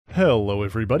Hello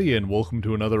everybody and welcome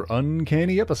to another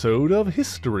uncanny episode of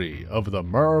History of the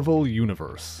Marvel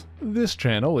Universe. This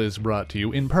channel is brought to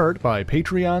you in part by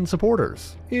Patreon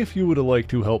supporters. If you would like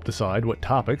to help decide what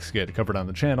topics get covered on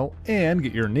the channel and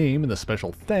get your name in the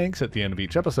special thanks at the end of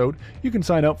each episode, you can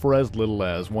sign up for as little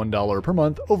as $1 per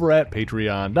month over at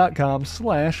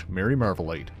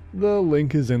patreon.com/MaryMarvelate. The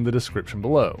link is in the description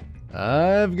below.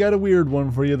 I've got a weird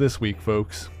one for you this week,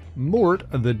 folks. Mort,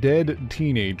 the Dead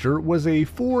Teenager was a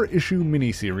 4-issue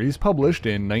miniseries published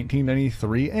in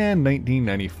 1993 and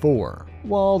 1994.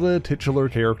 While the titular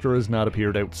character has not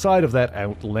appeared outside of that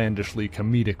outlandishly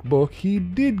comedic book, he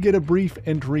did get a brief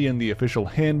entry in the official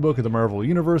Handbook of the Marvel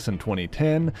Universe in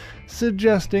 2010,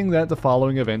 suggesting that the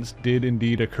following events did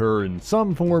indeed occur in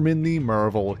some form in the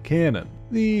Marvel canon.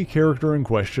 The character in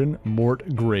question,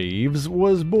 Mort Graves,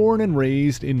 was born and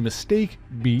raised in Mistake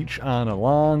Beach on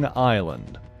Long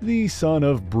Island. The son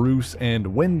of Bruce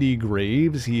and Wendy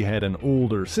Graves, he had an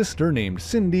older sister named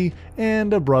Cindy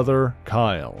and a brother,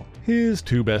 Kyle. His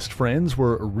two best friends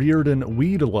were Reardon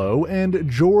Weedlow and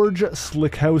George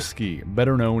Slickowski,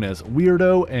 better known as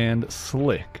Weirdo and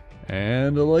Slick.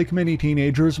 And like many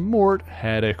teenagers, Mort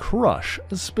had a crush,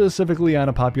 specifically on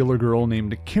a popular girl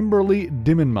named Kimberly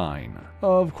Dimmonmine.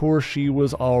 Of course, she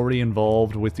was already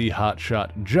involved with the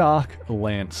hotshot jock,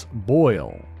 Lance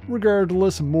Boyle.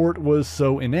 Regardless, Mort was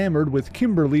so enamored with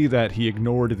Kimberly that he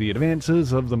ignored the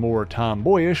advances of the more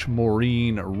tomboyish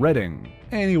Maureen Redding.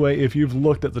 Anyway, if you've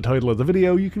looked at the title of the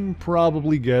video, you can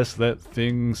probably guess that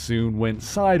things soon went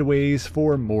sideways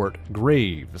for Mort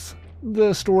Graves.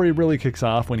 The story really kicks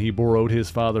off when he borrowed his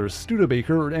father's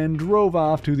Studebaker and drove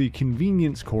off to the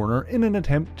convenience corner in an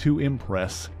attempt to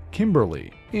impress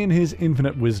Kimberly. In his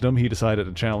infinite wisdom, he decided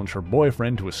to challenge her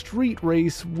boyfriend to a street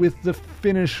race, with the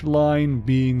finish line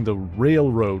being the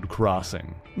railroad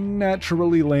crossing.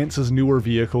 Naturally, Lance's newer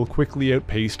vehicle quickly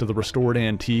outpaced the restored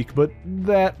antique, but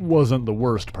that wasn't the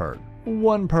worst part.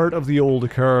 One part of the old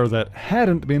car that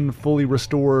hadn't been fully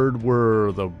restored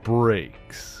were the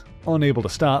brakes. Unable to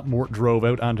stop, Mort drove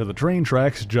out onto the train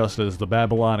tracks just as the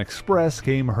Babylon Express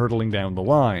came hurtling down the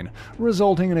line,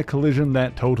 resulting in a collision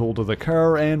that totaled the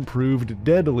car and proved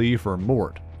deadly for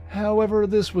Mort. However,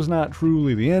 this was not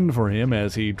truly the end for him,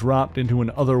 as he dropped into an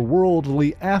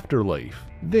otherworldly afterlife.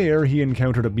 There, he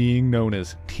encountered a being known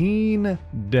as Teen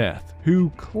Death,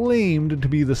 who claimed to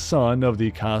be the son of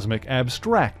the cosmic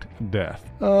abstract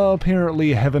Death.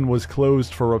 Apparently, heaven was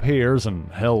closed for repairs and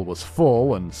hell was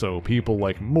full, and so people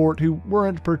like Mort, who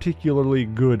weren't particularly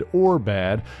good or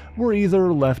bad, were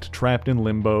either left trapped in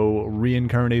limbo,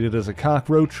 reincarnated as a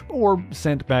cockroach, or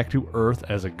sent back to Earth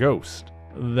as a ghost.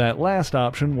 That last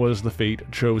option was the fate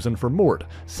chosen for Mort,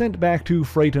 sent back to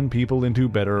frighten people into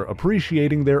better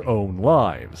appreciating their own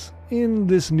lives. In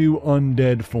this new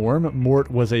undead form,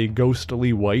 Mort was a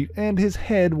ghostly white, and his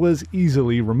head was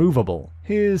easily removable.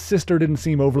 His sister didn't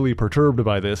seem overly perturbed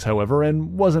by this, however,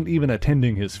 and wasn't even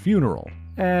attending his funeral.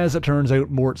 As it turns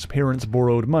out, Mort's parents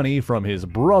borrowed money from his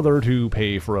brother to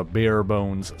pay for a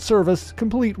bare-bones service,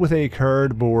 complete with a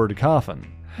cardboard coffin.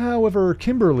 However,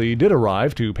 Kimberly did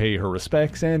arrive to pay her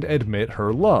respects and admit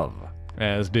her love,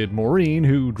 as did Maureen,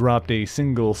 who dropped a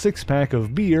single six-pack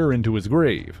of beer into his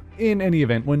grave. In any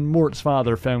event, when Mort's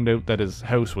father found out that his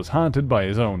house was haunted by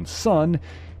his own son,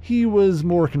 he was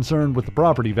more concerned with the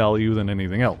property value than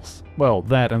anything else. Well,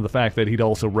 that and the fact that he'd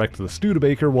also wrecked the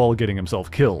Studebaker while getting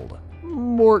himself killed.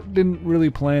 Mort didn't really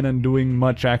plan on doing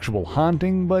much actual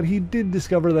haunting, but he did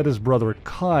discover that his brother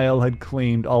Kyle had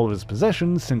claimed all of his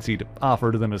possessions since he'd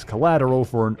offered them as collateral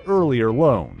for an earlier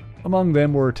loan. Among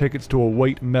them were tickets to a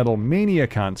White Metal Mania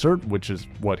concert, which is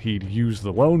what he'd used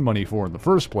the loan money for in the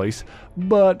first place,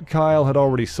 but Kyle had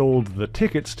already sold the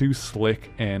tickets to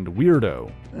Slick and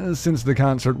Weirdo. Since the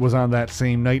concert was on that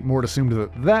same night, Mort assumed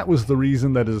that that was the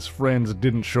reason that his friends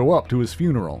didn't show up to his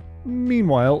funeral.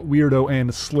 Meanwhile, Weirdo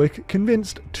and Slick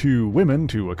convinced two women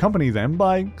to accompany them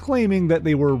by claiming that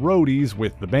they were roadies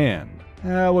with the band.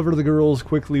 However, the girls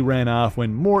quickly ran off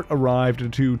when Mort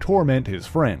arrived to torment his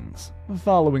friends.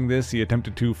 Following this, he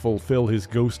attempted to fulfill his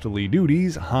ghostly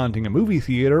duties, haunting a movie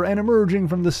theater and emerging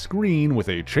from the screen with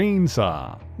a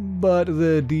chainsaw. But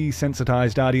the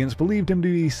desensitized audience believed him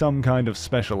to be some kind of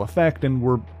special effect and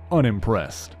were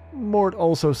unimpressed. Mort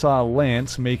also saw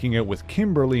Lance making out with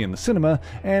Kimberly in the cinema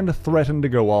and threatened to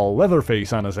go all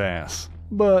Leatherface on his ass.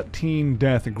 But Teen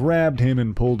Death grabbed him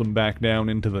and pulled him back down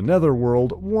into the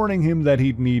netherworld, warning him that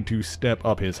he'd need to step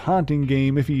up his haunting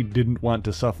game if he didn't want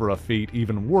to suffer a fate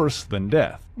even worse than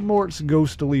death. Mort's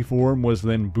ghostly form was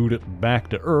then booted back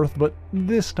to Earth, but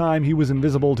this time he was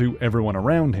invisible to everyone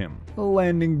around him.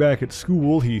 Landing back at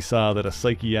school, he saw that a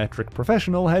psychiatric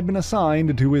professional had been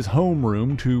assigned to his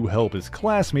homeroom to help his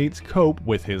classmates cope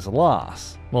with his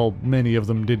loss. While many of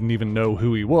them didn't even know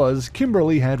who he was,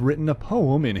 Kimberly had written a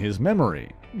poem in his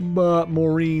memory. But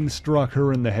Maureen struck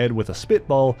her in the head with a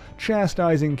spitball,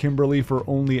 chastising Kimberly for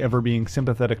only ever being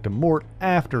sympathetic to Mort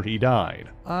after he died.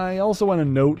 I also want to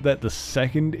note that the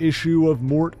second issue of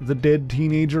Mort the Dead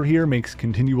Teenager here makes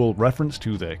continual reference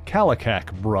to the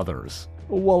Kallikak brothers.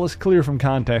 While it's clear from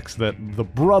context that the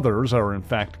brothers are in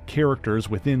fact characters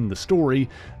within the story,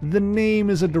 the name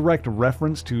is a direct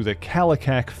reference to the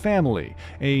Kallikak family,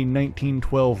 a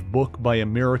 1912 book by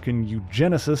American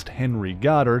eugenicist Henry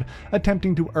Goddard,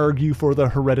 attempting to argue for the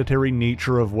hereditary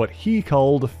nature of what he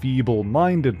called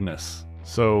feeble-mindedness.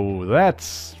 So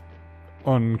that's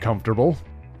uncomfortable.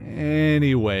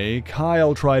 Anyway,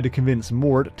 Kyle tried to convince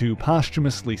Mort to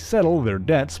posthumously settle their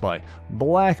debts by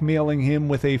blackmailing him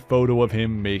with a photo of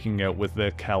him making out with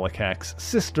the Kallikak's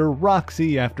sister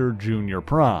Roxy after junior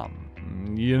prom.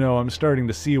 You know, I'm starting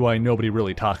to see why nobody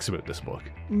really talks about this book.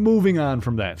 Moving on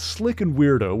from that, Slick and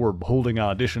Weirdo were holding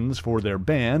auditions for their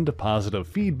band, positive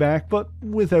feedback, but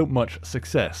without much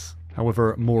success.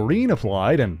 However, Maureen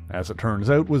applied, and as it turns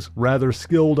out, was rather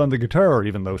skilled on the guitar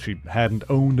even though she hadn't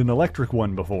owned an electric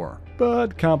one before.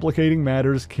 But complicating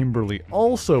matters, Kimberly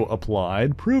also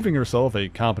applied, proving herself a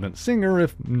competent singer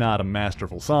if not a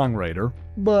masterful songwriter.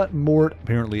 But Mort,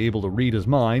 apparently able to read his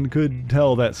mind, could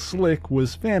tell that Slick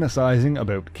was fantasizing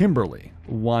about Kimberly.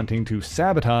 Wanting to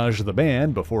sabotage the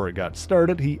band before it got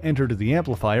started, he entered the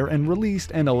amplifier and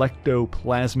released an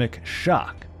ectoplasmic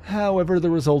shock. However, the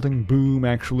resulting boom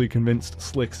actually convinced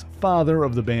Slick's father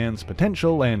of the band's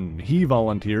potential, and he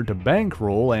volunteered to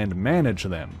bankroll and manage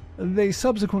them. They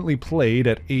subsequently played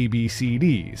at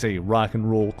ABCD's, a rock and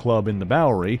roll club in the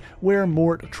Bowery, where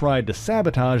Mort tried to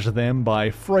sabotage them by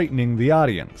frightening the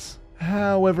audience.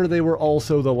 However, they were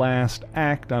also the last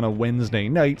act on a Wednesday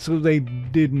night, so they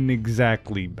didn't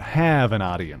exactly have an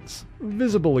audience.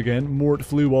 Visible again, Mort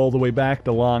flew all the way back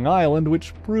to Long Island,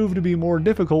 which proved to be more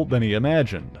difficult than he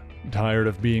imagined. Tired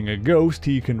of being a ghost,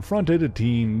 he confronted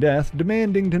Teen Death,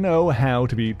 demanding to know how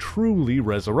to be truly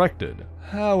resurrected.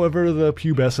 However, the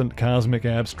pubescent cosmic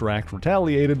abstract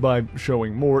retaliated by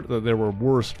showing Mort that there were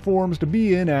worse forms to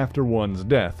be in after one's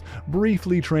death,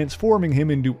 briefly transforming him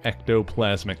into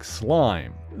ectoplasmic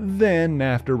slime. Then,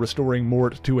 after restoring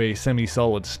Mort to a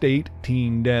semi-solid state,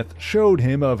 Teen Death showed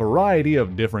him a variety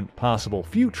of different possible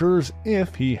futures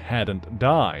if he hadn't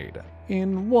died.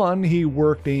 In one, he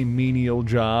worked a menial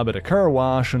job at a car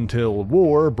wash until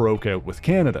war broke out with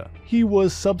Canada. He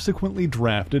was subsequently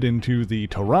drafted into the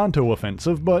Toronto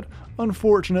offensive, but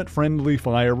unfortunate friendly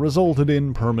fire resulted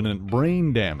in permanent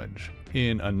brain damage.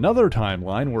 In another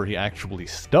timeline where he actually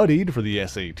studied for the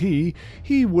SAT,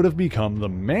 he would have become the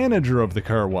manager of the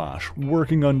car wash,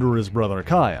 working under his brother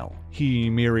Kyle. He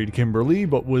married Kimberly,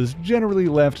 but was generally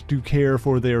left to care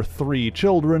for their 3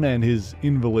 children and his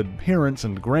invalid parents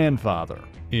and grandfather.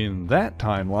 In that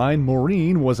timeline,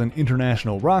 Maureen was an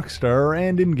international rock star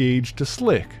and engaged to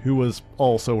Slick, who was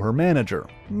also her manager.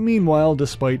 Meanwhile,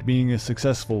 despite being a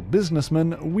successful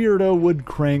businessman, Weirdo would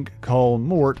crank, call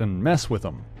Mort, and mess with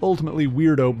him. Ultimately,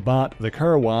 Weirdo bought the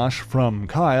car wash from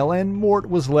Kyle, and Mort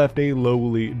was left a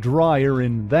lowly dryer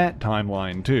in that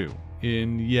timeline too.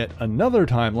 In yet another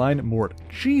timeline, Mort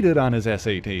cheated on his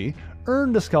SAT,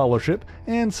 earned a scholarship,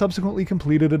 and subsequently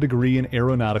completed a degree in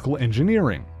aeronautical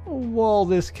engineering. While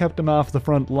this kept him off the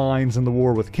front lines in the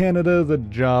war with Canada, the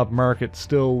job market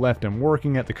still left him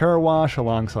working at the car wash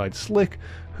alongside Slick,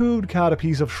 who'd caught a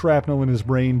piece of shrapnel in his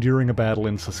brain during a battle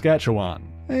in Saskatchewan.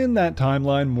 In that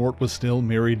timeline, Mort was still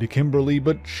married to Kimberly,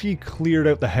 but she cleared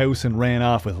out the house and ran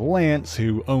off with Lance,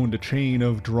 who owned a chain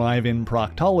of drive-in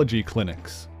proctology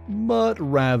clinics. But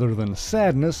rather than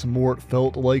sadness, Mort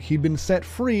felt like he'd been set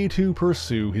free to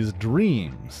pursue his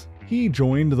dreams. He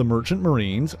joined the Merchant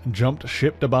Marines, jumped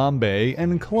ship to Bombay,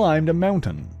 and climbed a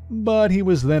mountain. But he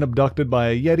was then abducted by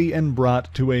a Yeti and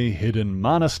brought to a hidden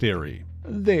monastery.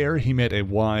 There he met a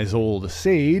wise old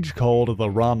sage called the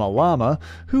Rama Lama,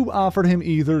 who offered him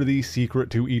either the secret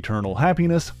to eternal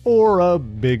happiness or a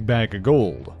big bag of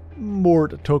gold.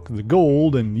 Mort took the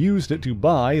gold and used it to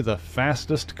buy the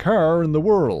fastest car in the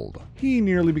world. He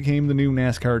nearly became the new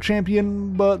NASCAR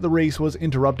champion, but the race was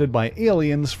interrupted by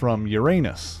aliens from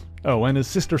Uranus. Oh, and his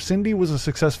sister Cindy was a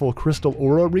successful crystal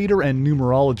aura reader and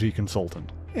numerology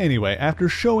consultant. Anyway, after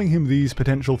showing him these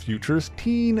potential futures,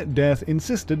 Teen Death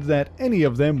insisted that any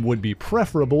of them would be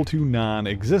preferable to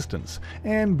non-existence,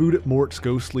 and booted Mort's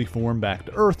ghostly form back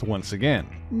to Earth once again.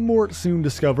 Mort soon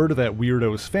discovered that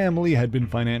Weirdo's family had been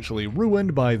financially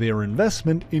ruined by their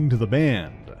investment into the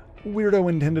band. Weirdo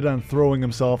intended on throwing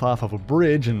himself off of a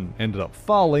bridge and ended up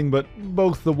falling, but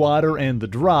both the water and the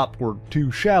drop were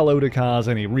too shallow to cause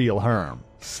any real harm.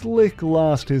 Slick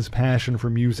lost his passion for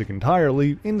music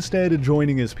entirely, instead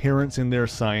joining his parents in their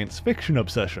science fiction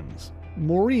obsessions.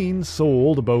 Maureen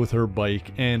sold both her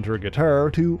bike and her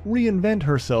guitar to reinvent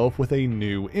herself with a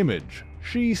new image.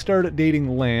 She started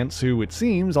dating Lance, who it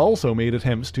seems also made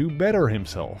attempts to better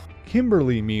himself.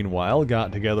 Kimberly, meanwhile,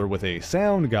 got together with a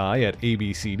sound guy at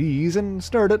ABCD's and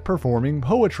started performing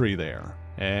poetry there.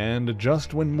 And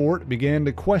just when Mort began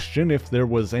to question if there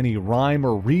was any rhyme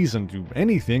or reason to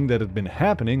anything that had been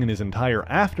happening in his entire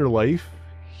afterlife,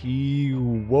 he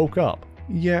woke up.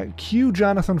 Yeah, cue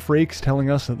Jonathan Frakes telling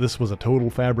us that this was a total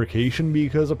fabrication,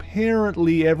 because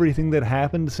apparently everything that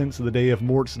happened since the day of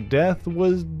Mort's death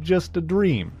was just a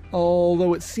dream.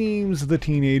 Although it seems the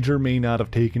teenager may not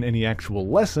have taken any actual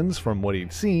lessons from what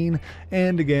he'd seen,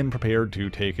 and again prepared to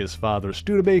take his father's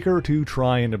Studebaker to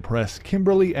try and impress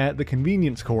Kimberly at the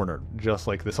convenience corner, just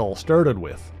like this all started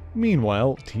with.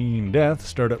 Meanwhile, Teen Death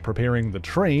started preparing the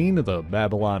train, the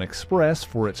Babylon Express,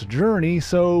 for its journey,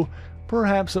 so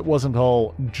perhaps it wasn't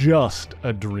all just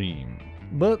a dream.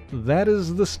 But that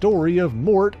is the story of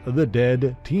Mort, the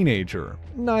dead teenager.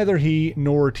 Neither he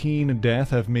nor Teen Death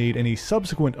have made any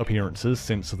subsequent appearances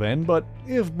since then, but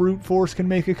if Brute Force can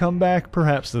make a comeback,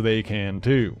 perhaps they can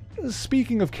too.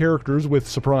 Speaking of characters with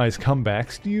surprise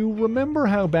comebacks, do you remember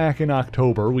how back in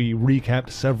October we recapped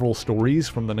several stories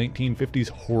from the 1950s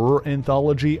horror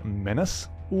anthology Menace?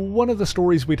 One of the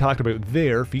stories we talked about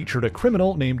there featured a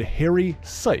criminal named Harry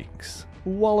Sikes.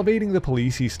 While evading the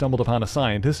police, he stumbled upon a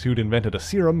scientist who'd invented a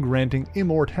serum granting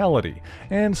immortality,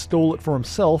 and stole it for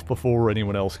himself before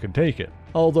anyone else could take it.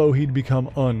 Although he'd become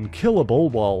unkillable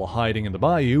while hiding in the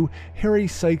bayou, Harry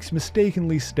Sikes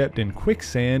mistakenly stepped in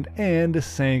quicksand and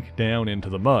sank down into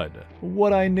the mud.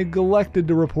 What I neglected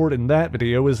to report in that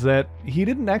video is that he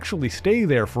didn't actually stay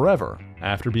there forever.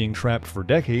 After being trapped for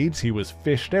decades, he was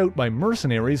fished out by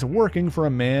mercenaries working for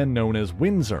a man known as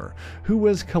Windsor, who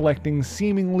was collecting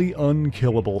seemingly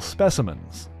unkillable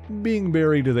specimens. Being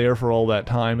buried there for all that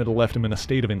time had left him in a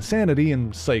state of insanity,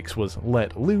 and Sikes was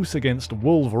let loose against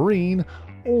Wolverine,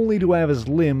 only to have his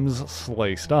limbs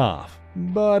sliced off.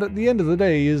 But at the end of the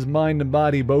day, his mind and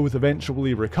body both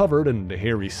eventually recovered, and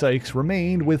Harry Sikes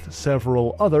remained with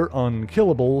several other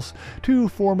unkillables to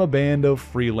form a band of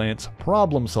freelance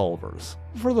problem solvers.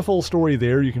 For the full story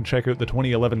there, you can check out the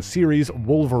 2011 series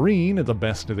Wolverine, the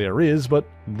best there is, but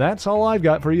that's all I've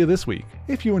got for you this week.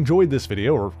 If you enjoyed this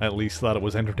video, or at least thought it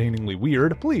was entertainingly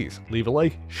weird, please leave a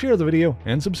like, share the video,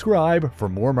 and subscribe for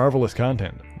more marvelous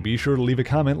content. Be sure to leave a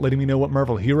comment letting me know what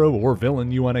Marvel hero or villain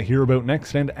you want to hear about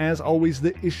next, and as always,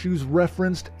 the issues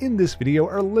referenced in this video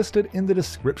are listed in the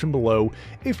description below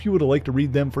if you would like to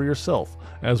read them for yourself,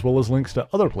 as well as links to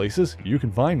other places you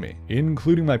can find me,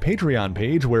 including my Patreon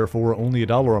page, where for only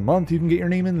 $1 a month you can get your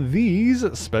name in these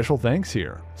special thanks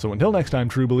here. So until next time,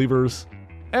 true believers,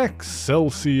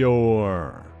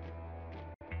 Excelsior!